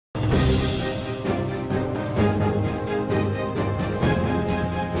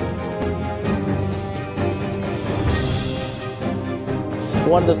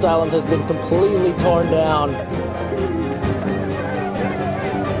one of the asylums has been completely torn down.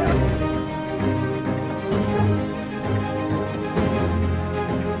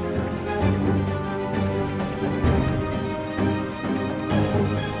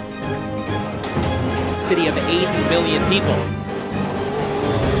 City of 8 million people.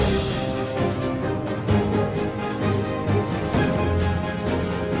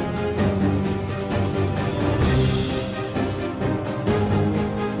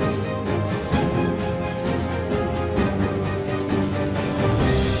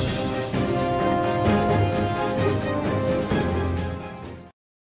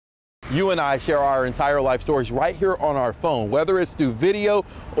 You and I share our entire life stories right here on our phone, whether it's through video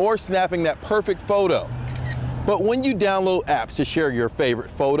or snapping that perfect photo. But when you download apps to share your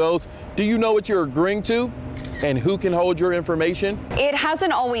favorite photos, do you know what you're agreeing to? And who can hold your information? It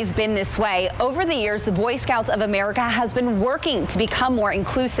hasn't always been this way. Over the years, the Boy Scouts of America has been working to become more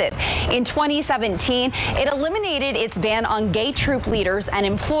inclusive. In 2017, it eliminated its ban on gay troop leaders and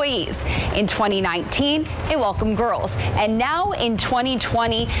employees. In 2019, it welcomed girls. And now in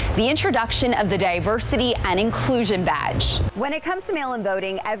 2020, the introduction of the Diversity and Inclusion Badge. When it comes to mail-in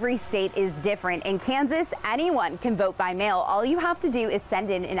voting, every state is different. In Kansas, anyone can vote by mail. All you have to do is send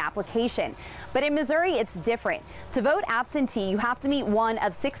in an application. But in Missouri, it's different. To vote absentee, you have to meet one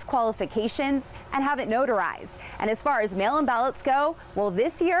of 6 qualifications and have it notarized. And as far as mail-in ballots go, well,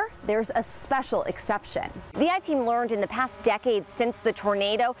 this year, there's a special exception. The I-Team learned in the past decade since the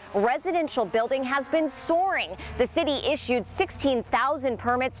tornado, residential building has been soaring. The city issued 16,000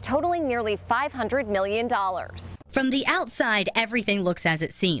 permits totaling nearly $500 million. From the outside, everything looks as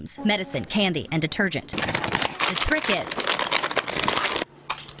it seems. Medicine, candy, and detergent. The trick is,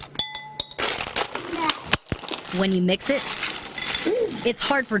 when you mix it, it's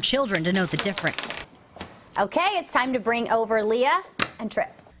hard for children to know the difference. Okay, it's time to bring over Leah and Trip.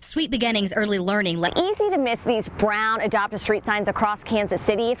 Sweet Beginnings Early Learning. Easy to miss these brown Adopt a Street signs across Kansas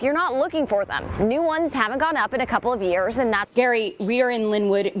City if you're not looking for them. New ones haven't gone up in a couple of years, and that's... Gary, we are in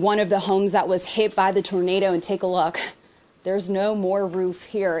Linwood, one of the homes that was hit by the tornado, and take a look. There's no more roof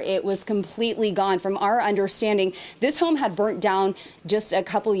here. It was completely gone. From our understanding, this home had burnt down just a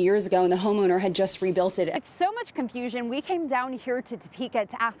couple years ago, and the homeowner had just rebuilt it. It's so much confusion. We came down here to Topeka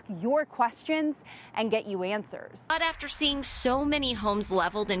to ask your questions and get you answers. But after seeing so many homes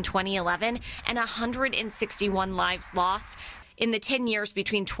leveled in 2011 and 161 lives lost, in the 10 years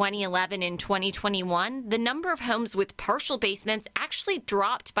between 2011 and 2021, the number of homes with partial basements actually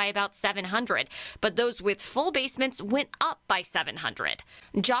dropped by about 700, but those with full basements went up by 700.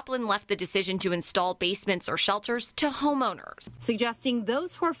 Joplin left the decision to install basements or shelters to homeowners, suggesting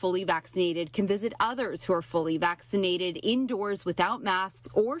those who are fully vaccinated can visit others who are fully vaccinated indoors without masks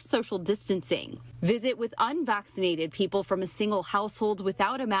or social distancing. Visit with unvaccinated people from a single household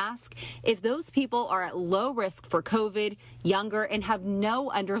without a mask if those people are at low risk for COVID, younger, and have no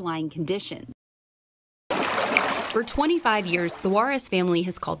underlying condition. For 25 years, the Juarez family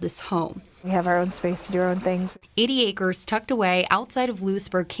has called this home. We have our own space to do our own things. 80 acres tucked away outside of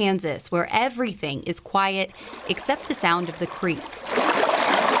Lewisburg, Kansas, where everything is quiet except the sound of the creek.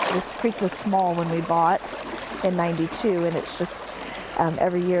 This creek was small when we bought in '92, and it's just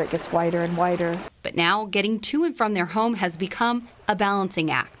every year it gets wider and wider. But now getting to and from their home has become a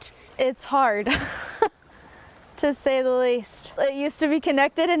balancing act. It's hard. To say the least. It used to be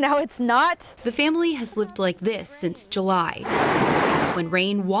connected and now it's not. The family has lived like this since July, when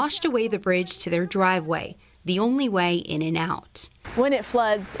rain washed away the bridge to their driveway, the only way in and out. When it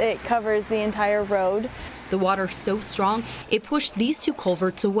floods, it covers the entire road. The water's so strong, it pushed these 2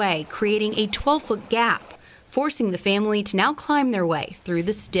 culverts away, creating a 12-foot gap, forcing the family to now climb their way through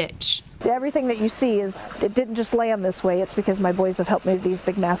the ditch. Everything that you see it didn't just land this way. It's because my boys have helped move these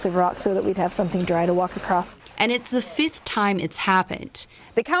big, massive rocks so that we'd have something dry to walk across. And it's the 5th time it's happened.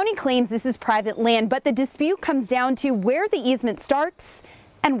 The county claims this is private land, but the dispute comes down to where the easement starts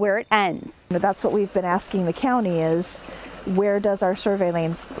and where it ends. That's what we've been asking the county is, where does our survey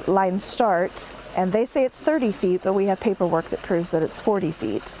line start? And they say it's 30 feet, but we have paperwork that proves that it's 40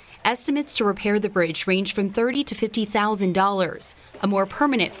 feet. Estimates to repair the bridge range from $30,000 to $50,000. A more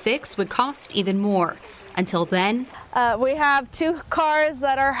permanent fix would cost even more. Until then, we have 2 cars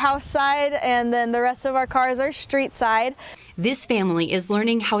that are house side, and then the rest of our cars are street side. This family is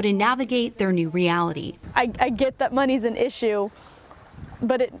learning how to navigate their new reality. I get that money's an issue,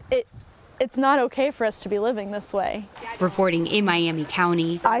 but it's not okay for us to be living this way. Reporting in Miami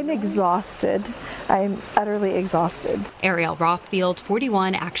County, I'm exhausted. I'm utterly exhausted. Ariel Rothfield,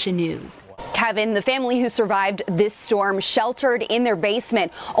 41 Action News. Kevin, the family who survived this storm, sheltered in their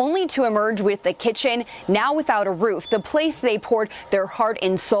basement, only to emerge with the kitchen now without a roof. The place they poured their heart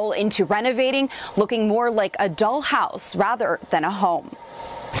and soul into renovating, looking more like a dollhouse rather than a home.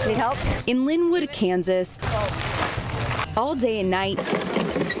 Need help? In Linwood, Kansas, all day and night,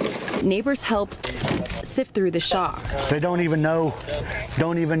 neighbors helped sift through the shock. They don't even know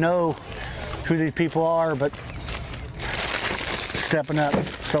who these people are, but stepping up,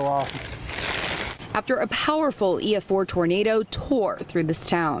 so awesome. After a powerful EF4 tornado tore through this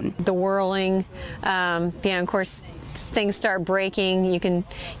town. The whirling, of course, things start breaking. You can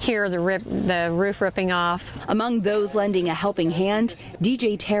hear the roof ripping off. Among those lending a helping hand,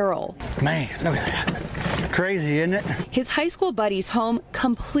 DJ Terrell. Man, look at that. Crazy, isn't it? His high school buddy's home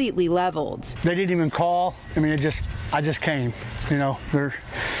completely leveled. They didn't even call. I mean, I just came. You know, they're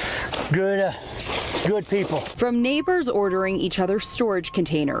good people. From neighbors ordering each other storage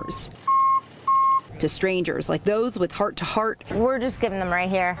containers to strangers like those with Heart to Heart. We're just giving them right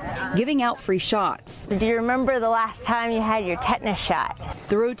here. Giving out free shots. Do you remember the last time you had your tetanus shot?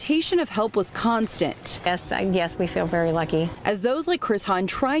 The rotation of help was constant. Yes, we feel very lucky. As those like Chris Hahn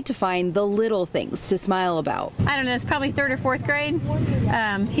tried to find the little things to smile about. I don't know, it's probably 3rd or 4th grade.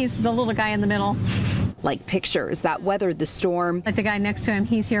 He's the little guy in the middle. Like pictures that weathered the storm. Like the guy next to him,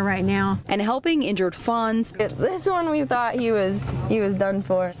 he's here right now. And helping injured fawns. This one we thought he was done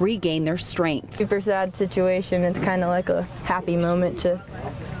for. Regain their strength. Super sad situation. It's kind of like a happy moment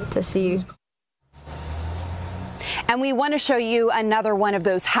to see. And we want to show you another one of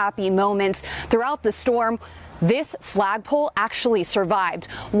those happy moments. Throughout the storm, this flagpole actually survived.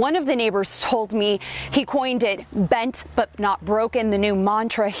 One of the neighbors told me he coined it bent but not broken, the new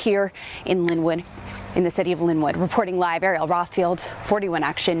mantra here in Linwood, in the city of Linwood. Reporting live, Ariel Rothfield, 41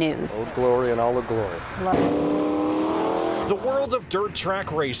 Action News. Old glory and all the glory. The world of dirt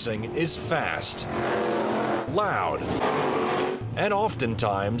track racing is fast, loud, and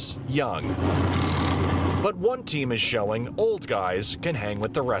oftentimes young. But one team is showing old guys can hang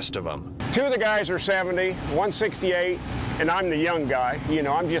with the rest of them. 2 of the guys are 70, 168, and I'm the young guy. You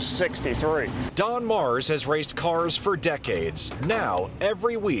know, I'm just 63. Don Mars has raced cars for decades. Now,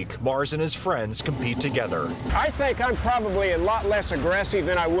 every week, Mars and his friends compete together. I think I'm probably a lot less aggressive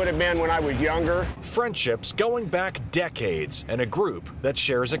than I would have been when I was younger. Friendships going back decades, and a group that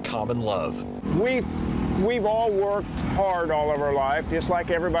shares a common love. We've all worked hard all of our life, just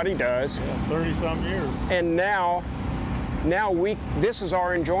like everybody does. 30-some years. And now this is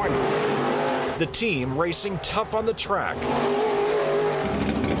our enjoyment. The team racing tough on the track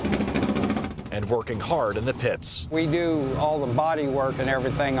and working hard in the pits. We do all the body work and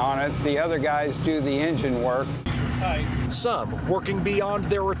everything on it. The other guys do the engine work. Some working beyond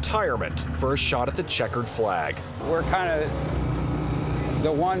their retirement for a shot at the checkered flag. We're kind of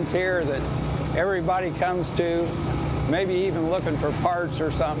the ones here that everybody comes to, maybe even looking for parts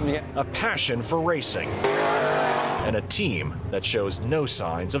or something. A passion for racing and a team that shows no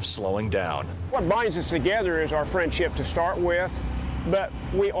signs of slowing down. What binds us together is our friendship to start with, but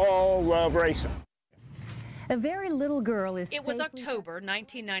we all love racing. A very little girl is. It was October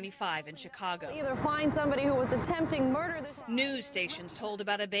 1995 in Chicago. Either find somebody who was attempting murder. News stations told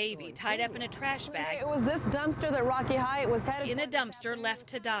about a baby tied up in a trash bag. It was this dumpster that Rocky Hyatt was headed in a dumpster left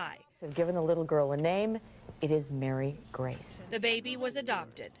to die. They've given the little girl a name. It is Mary Grace. The baby was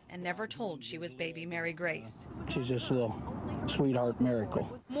adopted and never told she was baby Mary Grace. She's just a little sweetheart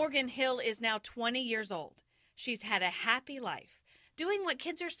miracle. Morgan Hill is now 20 years old. She's had a happy life, doing what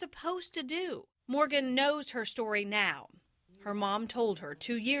kids are supposed to do. Morgan knows her story now. Her mom told her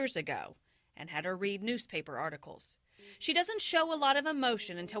 2 years ago and had her read newspaper articles. She doesn't show a lot of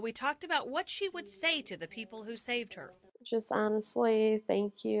emotion until we talked about what she would say to the people who saved her. Just honestly,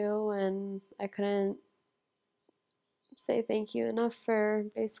 thank you, and I couldn't say thank you enough for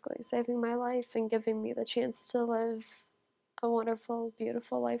basically saving my life and giving me the chance to live a wonderful,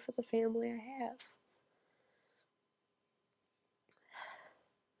 beautiful life with the family I have.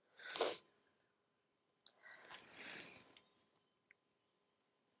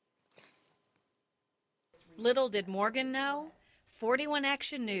 Little did Morgan know, 41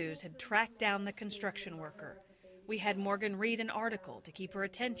 Action News had tracked down the construction worker. We had Morgan read an article to keep her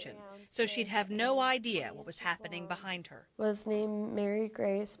attention, so she'd have no idea what was happening behind her. Was named Mary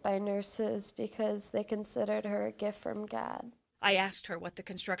Grace by nurses because they considered her a gift from God. I asked her what the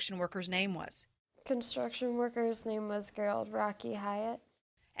construction worker's name was. Construction worker's name was Gerald Rocky Hyatt.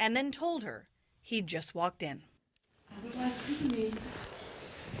 And then told her he'd just walked in. I would like you to meet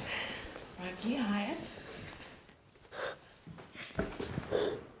Rocky Hyatt.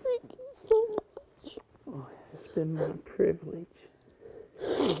 Thank you so much. Oh, it's been my privilege.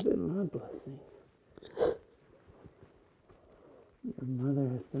 It's been my blessing. Your mother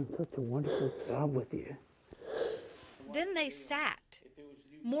has done such a wonderful job with you. Then they sat.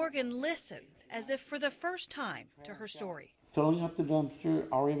 Morgan listened as if for the first time to her story. Filling up the dumpster,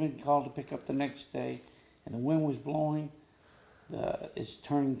 already been called to pick up the next day, and the wind was blowing. It's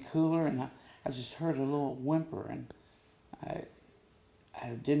turning cooler, and I just heard a little whimper, and I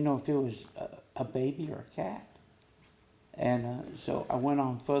didn't know if it was a baby or a cat. And so I went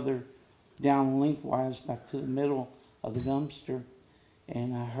on further down lengthwise back to the middle of the dumpster,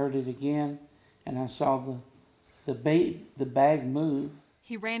 and I heard it again, and I saw the bag move.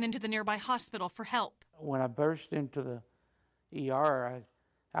 He ran into the nearby hospital for help. When I burst into the ER,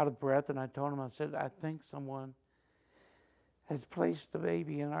 out of breath, and I told him, I said, I think someone has placed the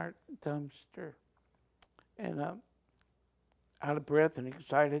baby in our dumpster. And out of breath and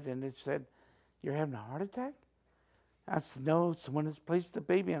excited, and it said, you're having a heart attack? I said, no, someone has placed the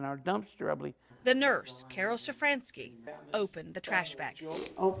baby in our dumpster, I believe. The nurse, Carol Shafransky, opened the trash bag.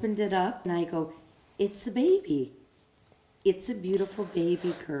 Opened it up, and I go, it's a baby. It's a beautiful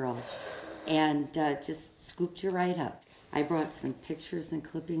baby girl. And just scooped you right up. I brought some pictures and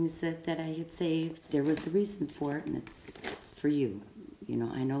clippings that I had saved. There was a reason for it, and it's for you. You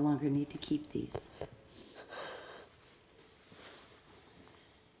know, I no longer need to keep these.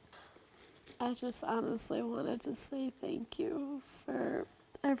 I just honestly wanted to say thank you for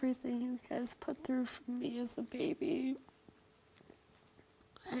everything you guys put through for me as a baby.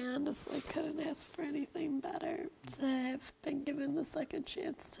 I honestly couldn't ask for anything better. To have been given the second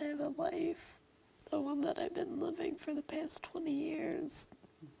chance to have a life, the one that I've been living for the past 20 years.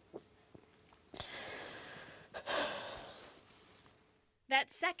 That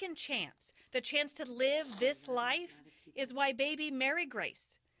second chance, the chance to live this life, is why baby Mary Grace,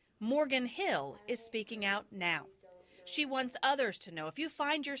 Morgan Hill, is speaking out now. She wants others to know if you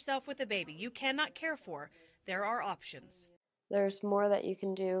find yourself with a baby you cannot care for, there are options. There's more that you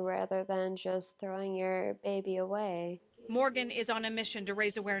can do rather than just throwing your baby away. Morgan is on a mission to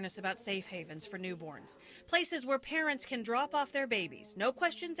raise awareness about safe havens for newborns, places where parents can drop off their babies, no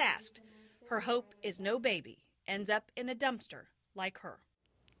questions asked. Her hope is no baby ends up in a dumpster like her.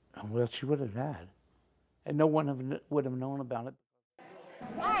 Well, she would have died, and no one would have known about it.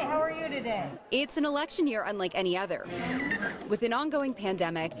 Hi, how are you today? It's an election year unlike any other. With an ongoing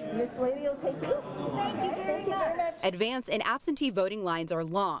pandemic, Miss Lady will take you. Thank you very much. advance and absentee voting lines are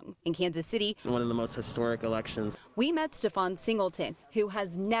long. In Kansas City, one of the most historic elections, we met Stefan Singleton, who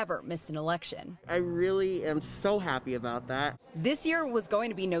has never missed an election. I really am so happy about that. This year was going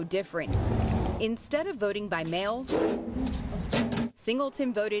to be no different. Instead of voting by mail,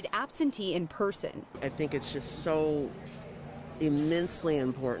 Singleton voted absentee in person. I think it's just so immensely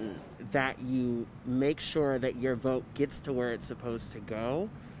important that you make sure that your vote gets to where it's supposed to go.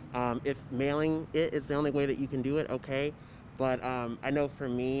 If mailing it is the only way that you can do it, okay. But I know for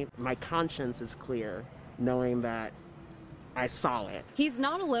me, my conscience is clear knowing that I saw it. He's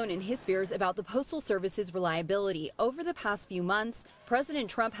not alone in his fears about the Postal Service's reliability. Over the past few months, President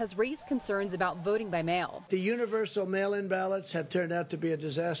Trump has raised concerns about voting by mail. The universal mail-in ballots have turned out to be a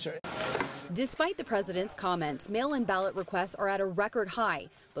disaster. Despite the president's comments, mail-in ballot requests are at a record high,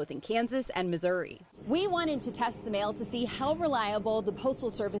 both in Kansas and Missouri. We wanted to test the mail to see how reliable the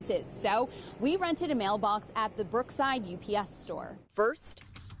Postal Service is, so we rented a mailbox at the Brookside UPS store. First,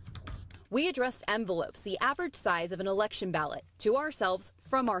 we addressed envelopes, the average size of an election ballot, to ourselves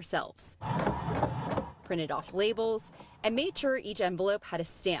from ourselves. Printed off labels and made sure each envelope had a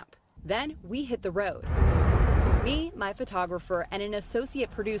stamp. Then we hit the road. Me, my photographer, and an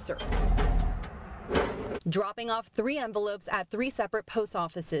associate producer. Dropping off 3 envelopes at 3 separate post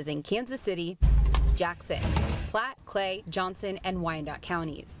offices in Kansas City, Jackson, Platte, Clay, Johnson, and Wyandotte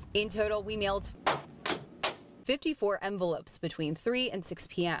counties. In total, we mailed 54 envelopes between 3 and 6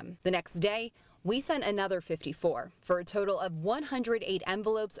 p.m. The next day, we sent another 54 for a total of 108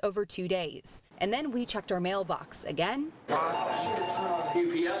 envelopes over 2 days. And then we checked our mailbox again.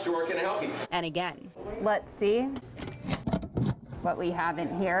 UPS store, can I help you? And again. Let's see what we have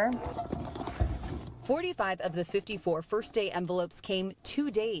in here. 45 of the 54 first day envelopes came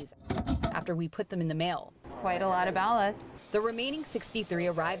 2 days after we put them in the mail. Quite a lot of ballots. The remaining 63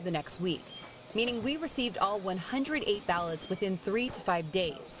 arrived the next week, meaning we received all 108 ballots within 3 to 5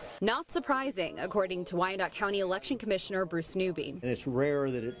 days. Not surprising, according to Wyandotte County Election Commissioner Bruce Newby. And it's rare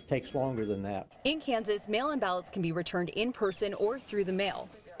that it takes longer than that. In Kansas, mail-in ballots can be returned in person or through the mail.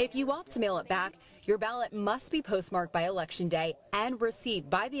 If you opt to mail it back, your ballot must be postmarked by Election Day and received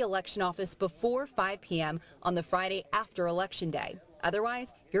by the election office before 5 p.m. on the Friday after Election Day.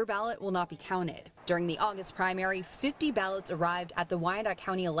 Otherwise, your ballot will not be counted. During the August primary, 50 ballots arrived at the Wyandotte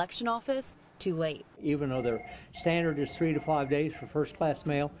County Election Office too late. Even though their standard is 3 to 5 days for first-class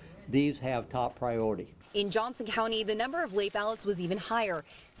mail, these have top priority. In Johnson County, the number of late ballots was even higher.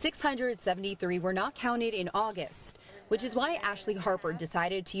 673 were not counted in August, which is why Ashley Harper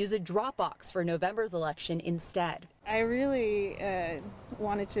decided to use a drop box for November's election instead. I really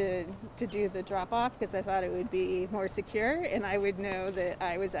wanted to do the drop off because I thought it would be more secure and I would know that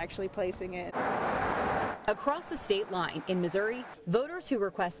I was actually placing it. Across the state line in Missouri, voters who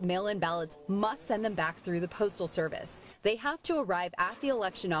request mail-in ballots must send them back through the Postal Service. They have to arrive at the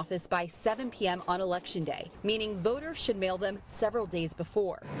election office by 7 p.m. on Election Day, meaning voters should mail them several days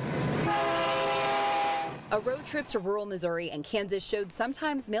before. A road trip to rural Missouri and Kansas showed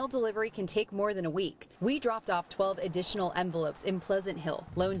sometimes mail delivery can take more than a week. We dropped off 12 additional envelopes in Pleasant Hill,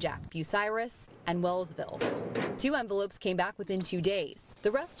 Lone Jack, Bucyrus, and Wellsville. 2 envelopes came back within 2 days.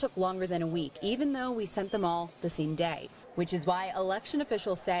 The rest took longer than a week, even though we sent them all the same day. Which is why election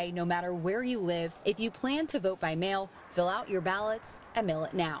officials say no matter where you live, if you plan to vote by mail, fill out your ballots and mail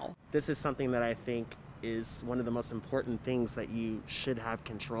it now. This is something that I think is one of the most important things that you should have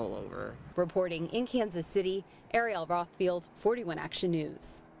control over. Reporting in Kansas City, Ariel Rothfield, 41 Action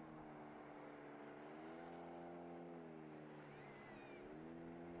News.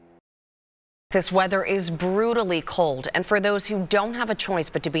 This weather is brutally cold, and for those who don't have a choice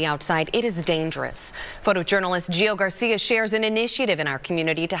but to be outside, it is dangerous. Photojournalist Gio Garcia shares an initiative in our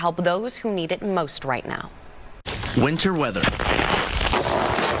community to help those who need it most right now. Winter weather.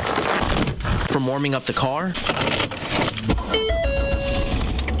 From warming up the car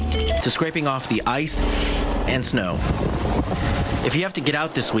to scraping off the ice and snow. If you have to get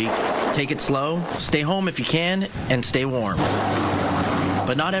out this week, take it slow, stay home if you can, and stay warm.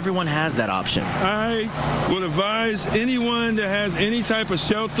 But not everyone has that option. I would advise anyone that has any type of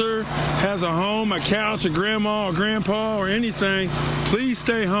shelter, has a home, a couch, a grandma or grandpa or anything, please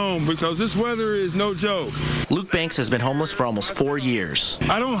stay home because this weather is no joke. Luke Banks has been homeless for almost 4 years.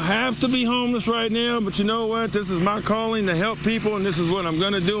 I don't have to be homeless right now, but you know what? This is my calling to help people, and this is what I'm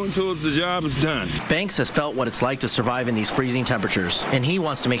going to do until the job is done. Banks has felt what it's like to survive in these freezing temperatures, and he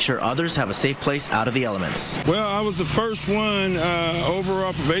wants to make sure others have a safe place out of the elements. Well, I was the first one over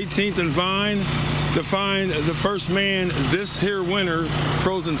off of 18th and Vine to find the first man this here winter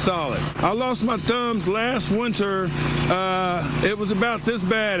frozen solid. I lost my thumbs last winter. It was about this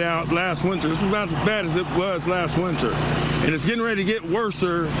bad out last winter. It's about as bad as it was last winter. And it's getting ready to get worse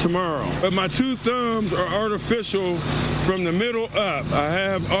tomorrow. But my 2 thumbs are artificial from the middle up. I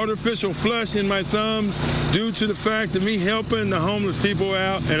have artificial flesh in my thumbs due to the fact of me helping the homeless people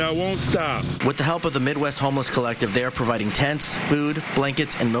out, and I won't stop. With the help of the Midwest Homeless Collective, they are providing tents, food,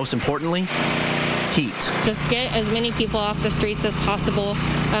 blankets, and most importantly, heat. Just get as many people off the streets as possible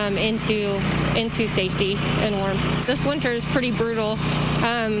into safety and warmth. This winter is pretty brutal.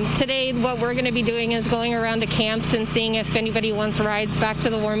 Today what we're going to be doing is going around to camps and seeing if anybody wants rides back to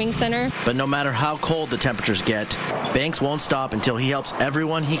the warming center. But no matter how cold the temperatures get, Banks won't stop until he helps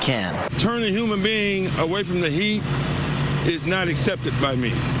everyone he can. Turn a human being away from the heat is not accepted by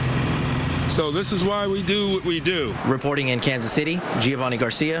me. So this is why we do what we do. Reporting in Kansas City, Giovanni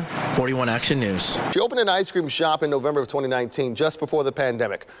Garcia, 41 Action News. She opened an ice cream shop in November of 2019, just before the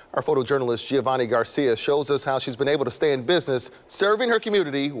pandemic. Our photojournalist Giovanni Garcia shows us how she's been able to stay in business, serving her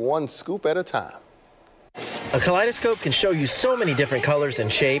community one scoop at a time. A kaleidoscope can show you so many different colors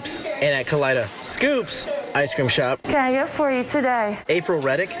and shapes, and at Kaleido Scoops Ice Cream Shop, Can I get for you today? April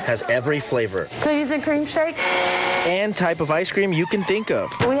Reddick has every flavor Cookies and cream shake. and type of ice cream you can think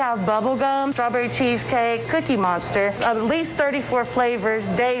of. We have bubble gum, strawberry cheesecake, Cookie Monster, at least 34 flavors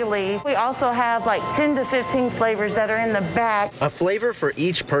daily. We also have like 10 to 15 flavors that are in the back. A flavor for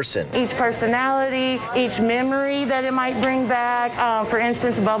each person. Each personality, each memory that it might bring back. For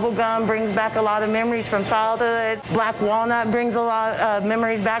instance, bubble gum brings back a lot of memories from childhood. Black walnut brings a lot of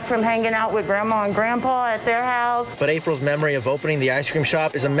memories back from hanging out with grandma and grandpa at their house. But April's memory of opening the ice cream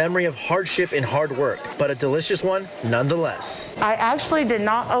shop is a memory of hardship and hard work, but a delicious one nonetheless. I actually did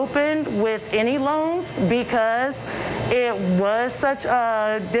not open with any loans because it was such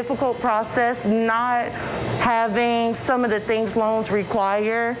a difficult process not having some of the things loans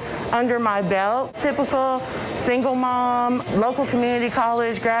require under my belt. Typical single mom, local community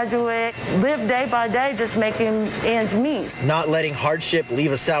college graduate, live day by day just making ends meet. Not letting hardship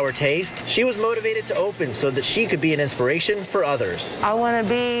leave a sour taste, she was motivated to open so that she could be an inspiration for others. I want to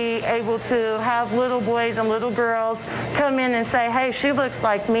be able to have little boys and little girls come in and say, hey, she looks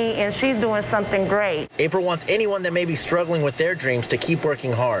like me and she's doing something great. April wants anyone that may be struggling with their dreams to keep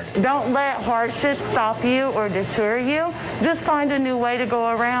working hard. Don't let hardship stop you or deter you. Just find a new way to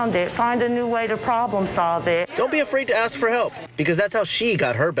go around it. Find a new way to problem solve it. Don't be afraid to ask for help, because that's how she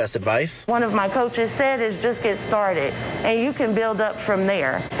got her best advice. One of my coaches said is just get started, and you can build up from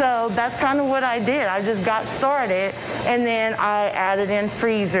there. So that's kind of what I did. I just got started, and then I added in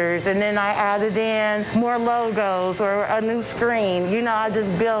freezers, and then I added in more logos or a new screen. You know, I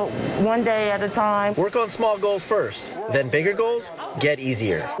just built one day at a time. Work on small goals first, then bigger goals get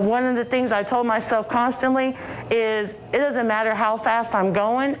easier. One of the things I told myself constantly is it doesn't matter how fast I'm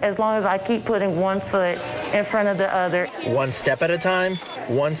going as long as I keep putting one foot in front of the other. One step at a time,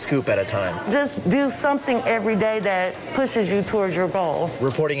 one scoop at a time. Just do something every day that pushes you towards your goal.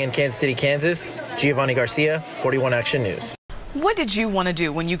 Reporting in Kansas City, Kansas, Giovanni Garcia, 41 Action News. What did you want to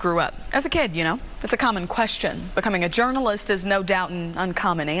do when you grew up? As a kid, you know, it's a common question. Becoming a journalist is no doubt an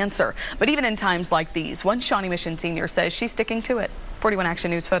uncommon answer. But even in times like these, one Shawnee Mission senior says she's sticking to it. 41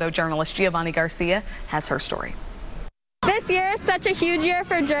 Action News photojournalist Giovanni Garcia has her story. This year is such a huge year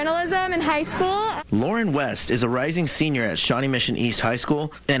for journalism in high school. Lauren West is a rising senior at Shawnee Mission East High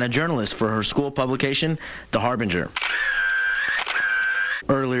School and a journalist for her school publication, The Harbinger.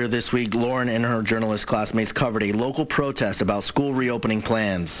 Earlier this week, Lauren and her journalist classmates covered a local protest about school reopening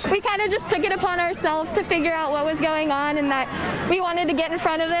plans. We kind of just took it upon ourselves to figure out what was going on and that we wanted to get in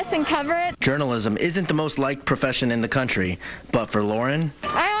front of this and cover it. Journalism isn't the most liked profession in the country, but for Lauren,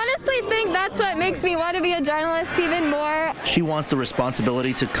 I honestly think that's what makes me want to be a journalist even more. She wants the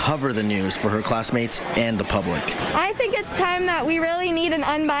responsibility to cover the news for her classmates and the public. I think it's time that we really need an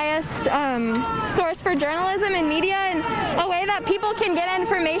unbiased source for journalism and media, and a way that people can get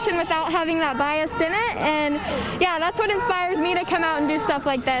information without having that bias in it. And yeah, that's what inspires me to come out and do stuff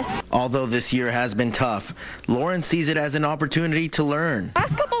like this. Although this year has been tough, Lauren sees it as an opportunity to learn.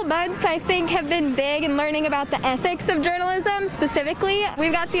 Last couple months, I think, have been big in learning about the ethics of journalism specifically.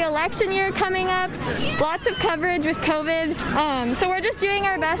 We've got the election year coming up, lots of coverage with COVID. So we're just doing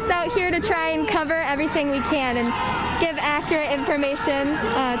our best out here to try and cover everything we can and give accurate information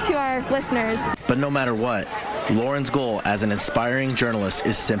to our listeners. But no matter what, Lauren's goal as an inspiring journalist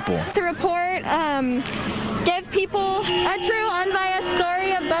is simple. To report, give people a true unbiased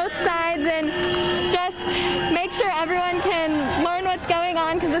story of both sides and just make sure everyone can learn what's going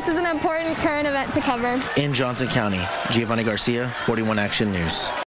on, because this is an important current event to cover. In Johnson County, Giovanni Garcia, 41 Action News.